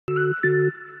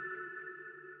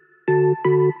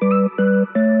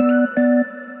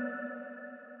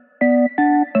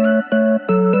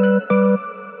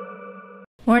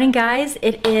morning, guys.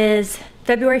 It is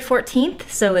February 14th,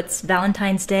 so it's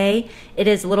Valentine's Day. It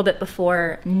is a little bit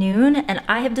before noon, and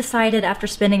I have decided after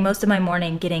spending most of my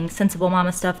morning getting Sensible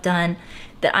Mama stuff done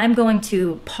that I'm going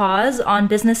to pause on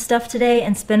business stuff today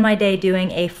and spend my day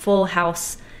doing a full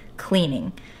house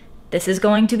cleaning. This is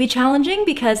going to be challenging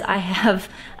because I have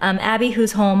Abby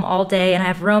who's home all day, and I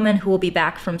have Roman who will be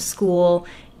back from school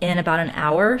in about an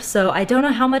hour. So I don't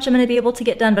know how much I'm gonna be able to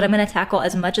get done, but I'm gonna tackle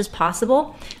as much as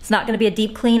possible. It's not gonna be a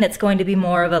deep clean, it's going to be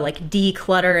more of a like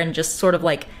declutter and just sort of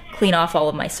like clean off all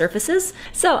of my surfaces.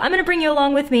 So I'm gonna bring you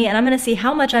along with me and I'm gonna see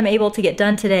how much I'm able to get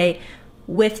done today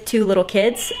with two little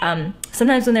kids.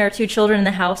 Sometimes when there are two children in the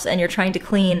house and you're trying to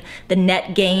clean, the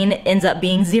net gain ends up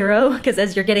being zero because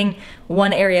as you're getting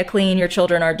one area clean, your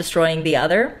children are destroying the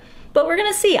other. But we're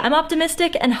gonna see. I'm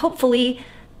optimistic and hopefully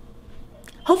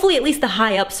at least the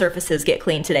high up surfaces get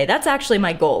clean today. That's actually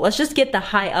my goal. Let's just get the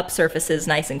high up surfaces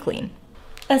nice and clean.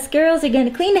 Us girls are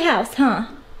gonna clean the house, huh?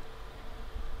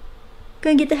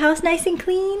 Gonna get the house nice and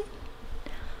clean?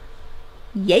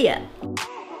 Yeah.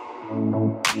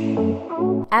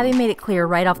 Abby made it clear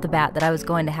right off the bat that I was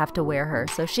going to have to wear her,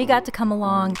 so she got to come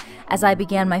along as I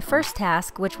began my first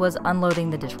task, which was unloading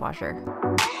the dishwasher.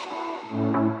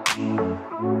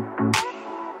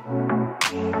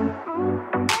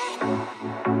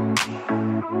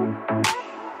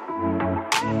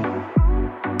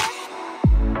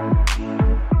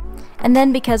 And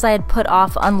then because I had put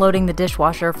off unloading the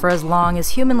dishwasher for as long as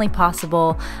humanly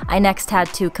possible, I next had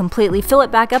to completely fill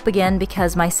it back up again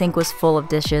because my sink was full of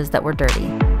dishes that were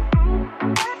dirty.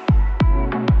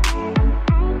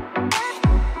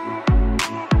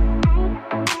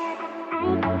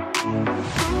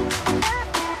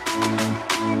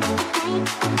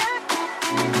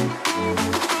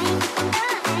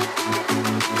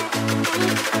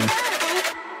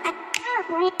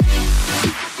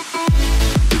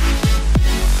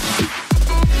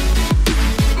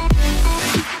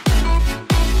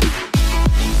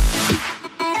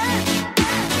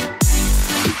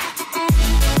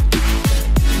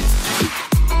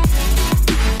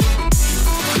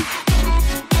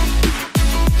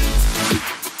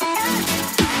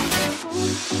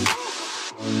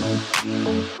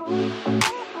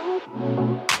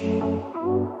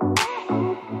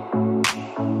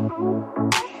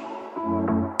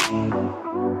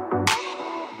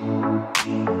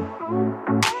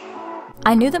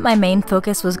 I knew that my main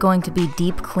focus was going to be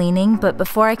deep cleaning, but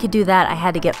before I could do that, I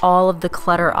had to get all of the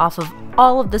clutter off of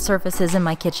all of the surfaces in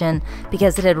my kitchen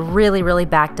because it had really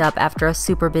backed up after a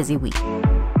super busy week.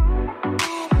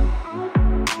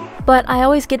 But I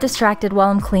always get distracted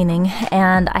while I'm cleaning,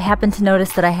 and I happened to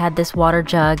notice that I had this water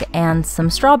jug and some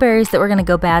strawberries that were going to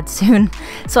go bad soon,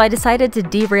 so I decided to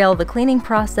derail the cleaning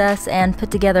process and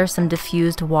put together some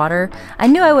diffused water. I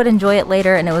knew I would enjoy it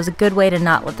later, and it was a good way to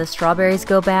not let the strawberries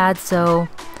go bad, so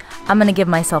I'm going to give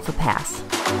myself a pass.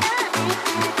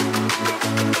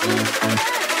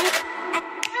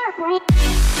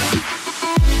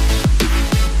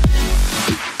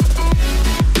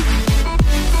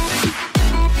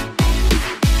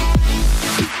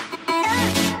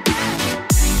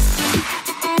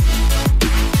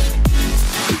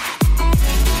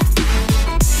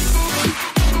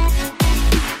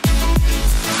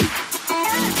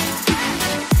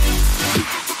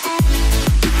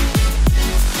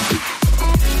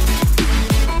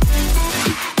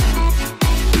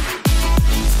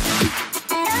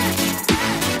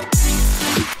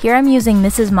 Here I'm using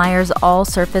Mrs. Meyer's All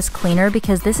Surface Cleaner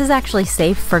because this is actually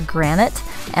safe for granite,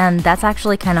 and that's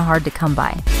actually kind of hard to come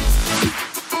by.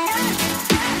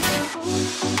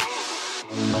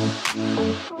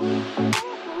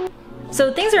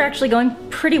 So things are actually going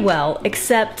pretty well,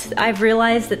 except I've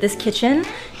realized that this kitchen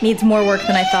needs more work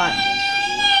than I thought.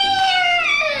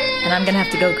 And I'm gonna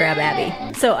have to go grab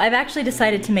Abby. So I've actually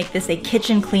decided to make this a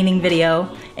kitchen cleaning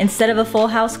video instead of a full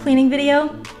house cleaning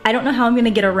video. I don't know how I'm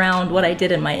gonna get around what I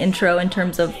did in my intro in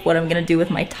terms of what I'm gonna do with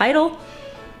my title,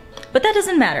 but that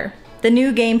doesn't matter. The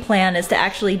new game plan is to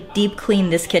actually deep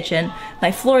clean this kitchen.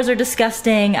 My floors are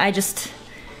disgusting.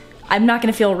 I'm not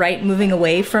gonna feel right moving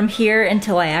away from here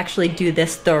until I actually do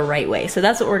this the right way. So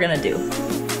that's what we're gonna do.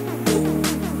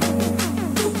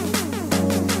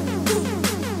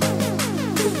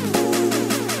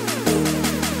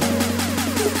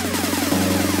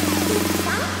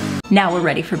 Now we're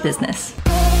ready for business.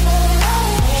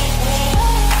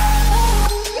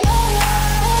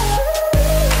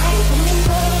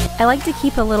 I like to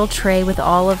keep a little tray with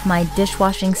all of my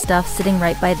dishwashing stuff sitting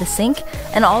right by the sink,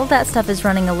 and all of that stuff is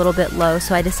running a little bit low,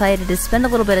 so I decided to spend a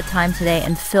little bit of time today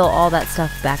and fill all that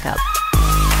stuff back up.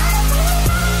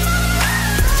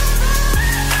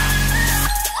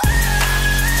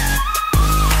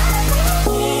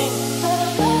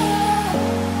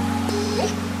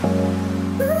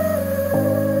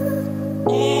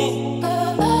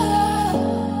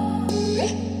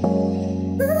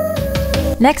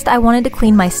 Next, I wanted to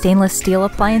clean my stainless steel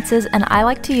appliances, and I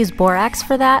like to use borax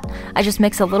for that. I just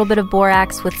mix a little bit of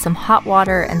borax with some hot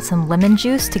water and some lemon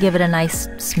juice to give it a nice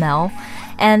smell.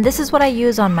 And this is what I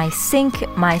use on my sink,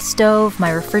 my stove, my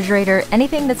refrigerator,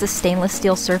 anything that's a stainless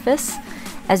steel surface.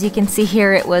 As you can see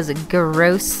here, it was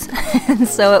gross, and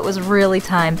so it was really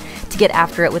time to get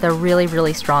after it with a really,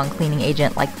 really strong cleaning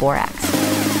agent like borax.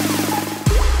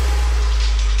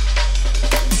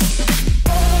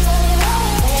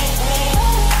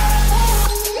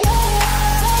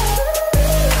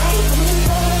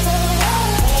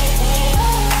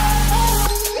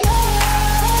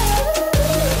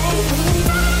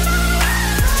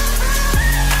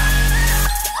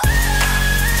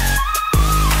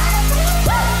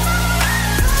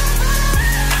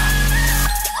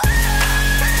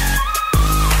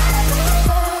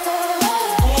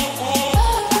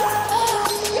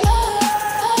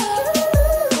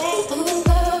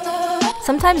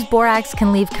 Sometimes borax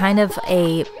can leave kind of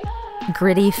a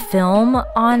gritty film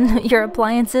on your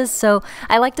appliances, so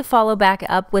I like to follow back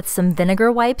up with some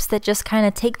vinegar wipes that just kind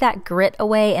of take that grit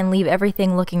away and leave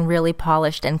everything looking really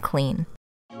polished and clean.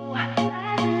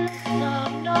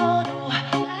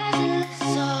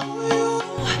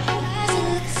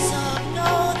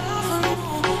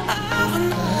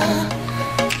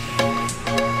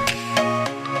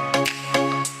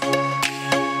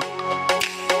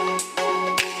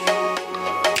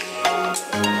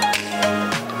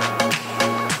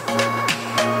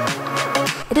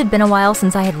 It had been a while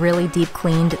since I had really deep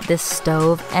cleaned this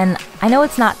stove, and I know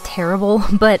it's not terrible,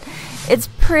 but it's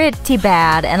pretty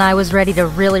bad, and I was ready to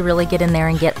really get in there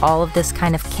and get all of this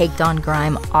kind of caked on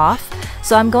grime off.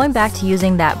 So I'm going back to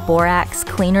using that borax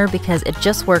cleaner because it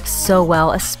just works so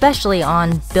well, especially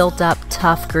on built up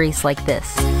tough grease like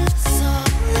this.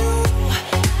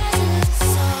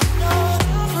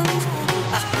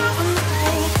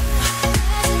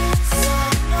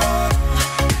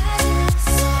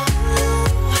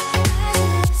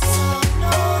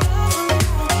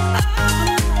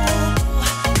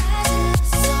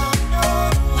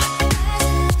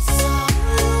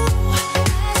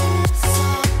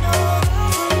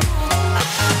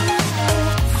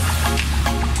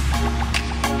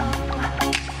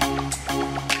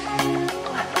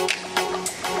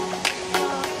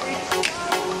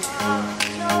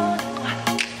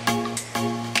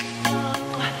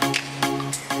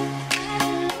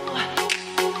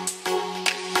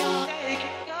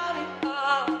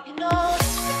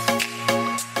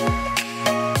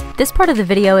 This part of the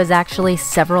video is actually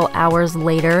several hours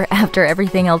later after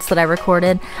everything else that I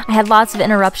recorded. I had lots of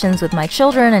interruptions with my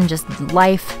children and just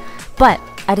life, but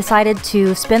I decided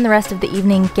to spend the rest of the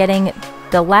evening getting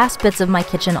the last bits of my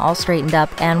kitchen all straightened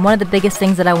up, and one of the biggest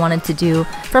things that I wanted to do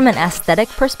from an aesthetic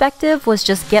perspective was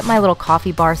just get my little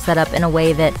coffee bar set up in a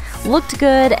way that looked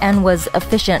good and was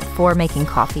efficient for making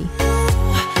coffee.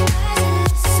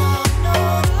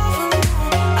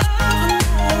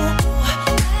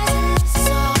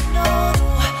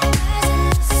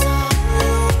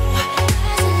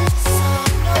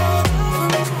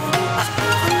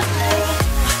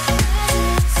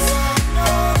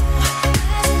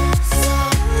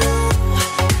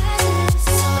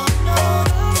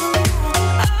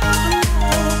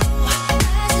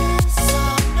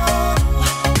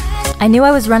 I knew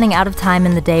I was running out of time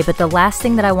in the day, but the last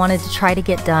thing that I wanted to try to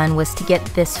get done was to get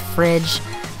this fridge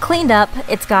cleaned up.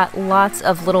 It's got lots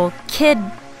of little kid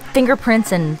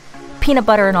fingerprints and peanut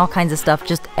butter and all kinds of stuff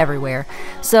just everywhere.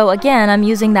 So again, I'm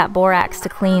using that borax to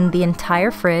clean the entire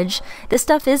fridge. This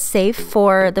stuff is safe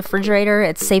for the refrigerator.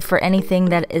 It's safe for anything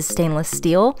that is stainless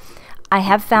steel. I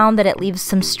have found that it leaves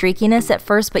some streakiness at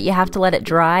first, but you have to let it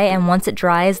dry, and once it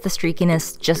dries, the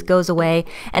streakiness just goes away.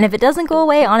 And if it doesn't go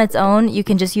away on its own, you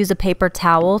can just use a paper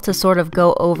towel to sort of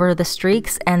go over the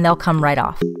streaks and they'll come right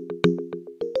off.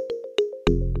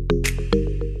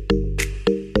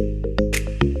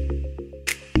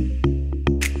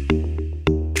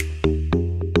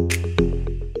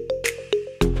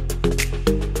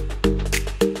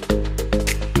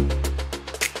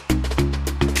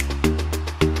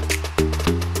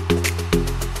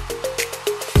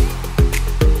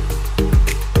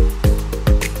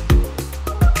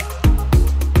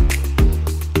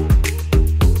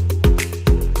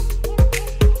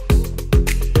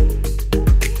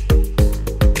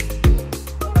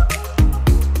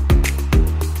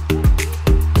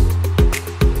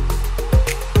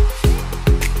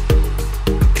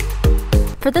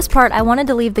 For this part, I wanted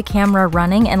to leave the camera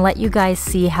running and let you guys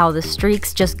see how the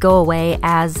streaks just go away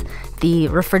as the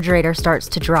refrigerator starts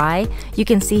to dry. You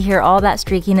can see here all that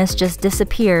streakiness just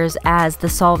disappears as the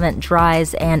solvent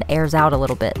dries and airs out a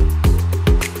little bit.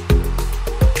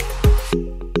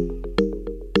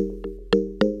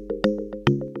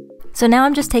 So now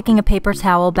I'm just taking a paper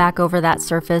towel back over that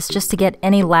surface just to get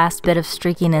any last bit of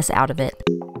streakiness out of it.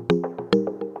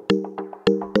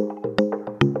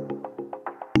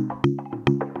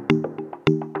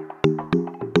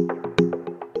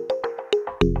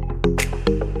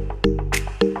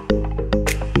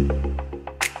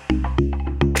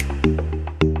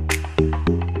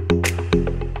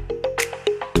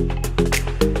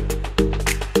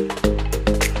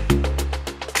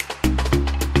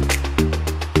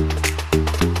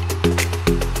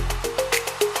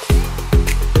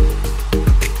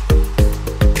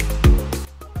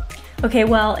 Okay,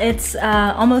 well, it's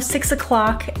almost 6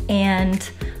 o'clock and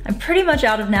I'm pretty much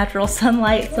out of natural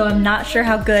sunlight, so I'm not sure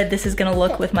how good this is gonna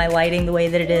look with my lighting the way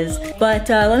that it is. But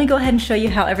let me go ahead and show you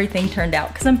how everything turned out,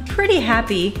 because I'm pretty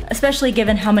happy, especially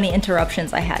given how many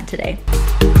interruptions I had today.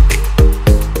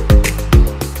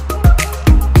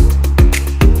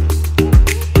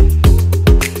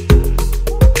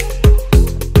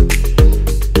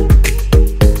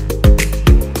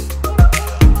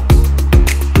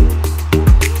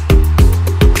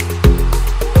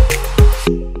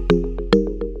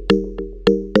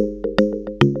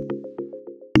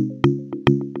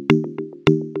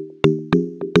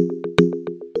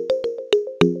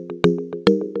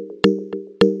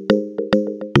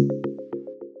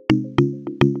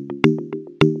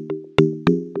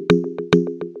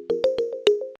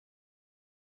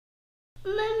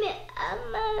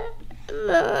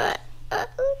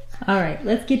 All right,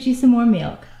 let's get you some more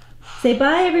milk. Say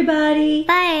bye, everybody.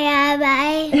 Bye,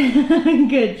 bye.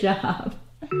 Good job.